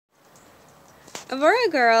Aurora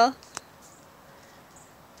girl,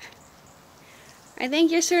 I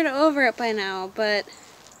think you're sort of over it by now, but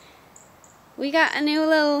we got a new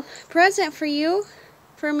little present for you,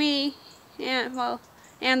 for me, and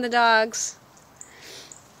and the dogs.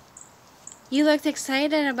 You looked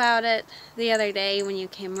excited about it the other day when you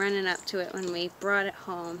came running up to it when we brought it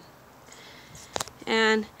home.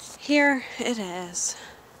 And here it is.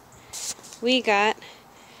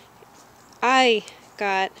 I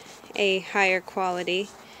got a higher quality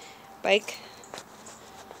bike,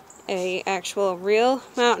 a actual real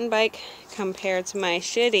mountain bike compared to my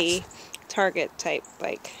shitty Target type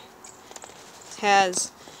bike. It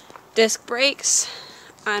has disc brakes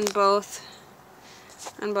on both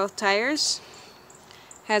tires,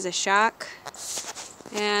 has a shock,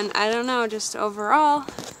 and I don't know, just overall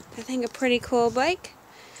I think a pretty cool bike.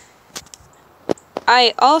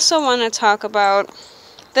 I also want to talk about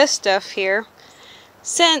this stuff here.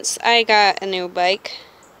 Since I got a new bike,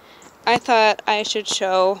 I thought I should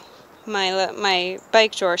show my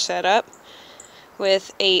Bikejor setup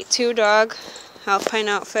with a 2-dog Alpine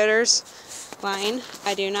Outfitters line.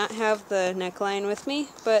 I do not have the neckline with me,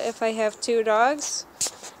 but if I have 2 dogs,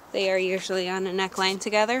 they are usually on a neckline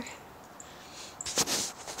together.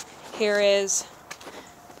 Here is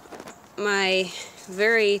my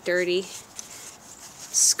very dirty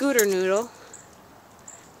scooter noodle.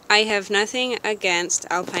 I have nothing against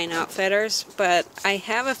Alpine Outfitters, but I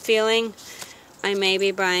have a feeling I may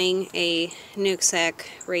be buying a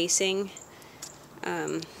Nukesack Racing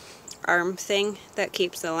arm thing that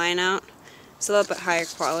keeps the line out. It's a little bit higher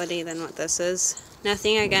quality than what this is.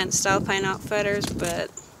 Nothing against Alpine Outfitters,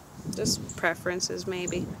 but just preferences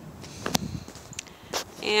maybe.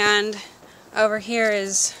 And over here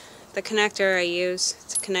is the connector I use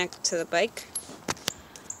to connect to the bike.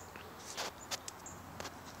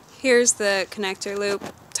 Here's the connector loop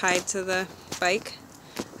tied to the bike.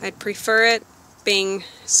 I'd prefer it being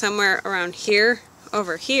somewhere around here,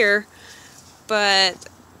 over here, but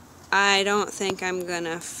I don't think I'm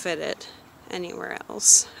gonna fit it anywhere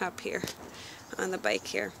else up here on the bike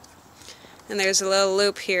here. And there's a little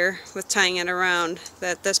loop here with tying it around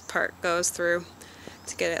that this part goes through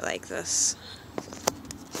to get it like this.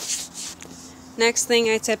 Next thing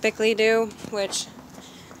I typically do, which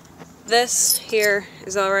this here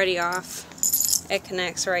is already off, it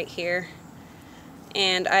connects right here,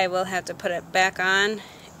 and I will have to put it back on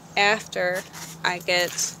after I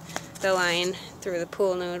get the line through the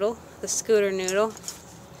pool noodle, the scooter noodle,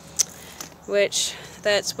 which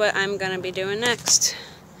that's what I'm going to be doing next.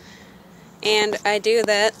 And I do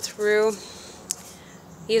that through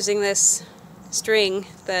using this string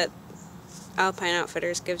that Alpine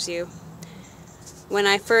Outfitters gives you. When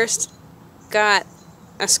I first got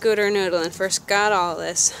a scooter noodle and first got all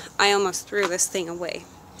this, I almost threw this thing away.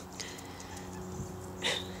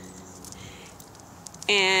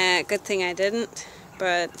 And good thing I didn't,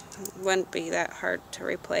 but it wouldn't be that hard to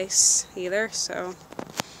replace either, so.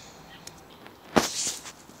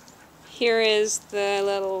 Here is the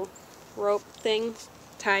little rope thing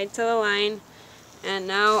tied to the line, and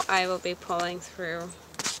now I will be pulling through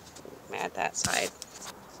at that side.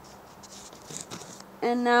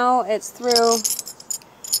 And now it's through,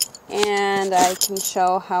 and I can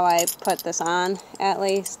show how I put this on at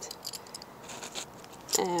least.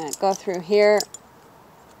 And go through here,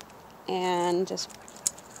 and just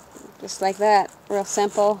like that, real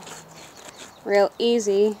simple, real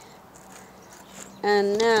easy.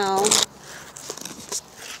 And now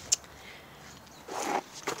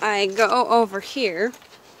I go over here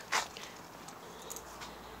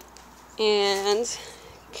and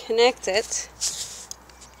connect it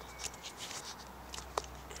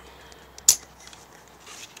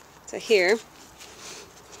to here.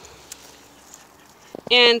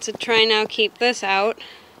 And to try now keep this out,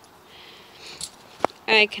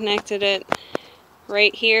 I connected it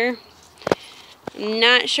right here. I'm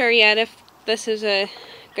not sure yet if this is a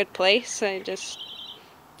good place. I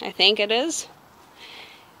think it is.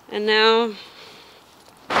 And now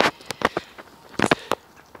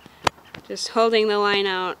just holding the line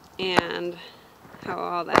out and how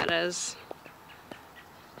all that is.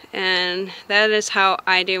 And that is how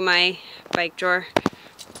I do my Bikejor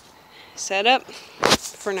setup,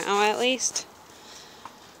 for now at least.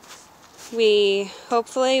 We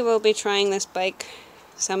hopefully will be trying this bike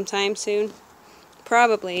sometime soon.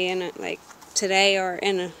 Probably in like today or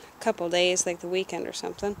in a couple days, like the weekend or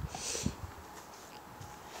something.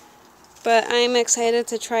 But I'm excited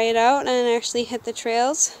to try it out and actually hit the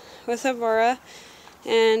trails with Aurora.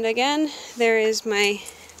 And again, there is my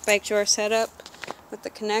Bikejor setup with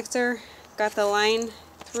the connector. Got the line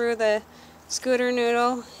through the scooter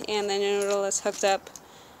noodle, and the noodle is hooked up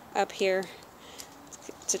here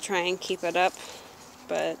to try and keep it up,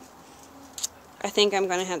 but I think I'm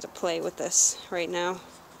going to have to play with this right now,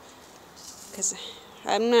 because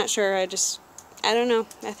I'm not sure, I don't know,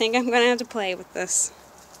 I think I'm going to have to play with this.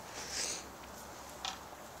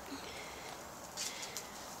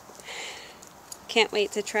 Can't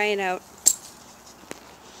wait to try it out.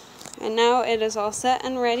 And now it is all set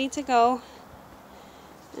and ready to go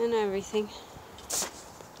and everything.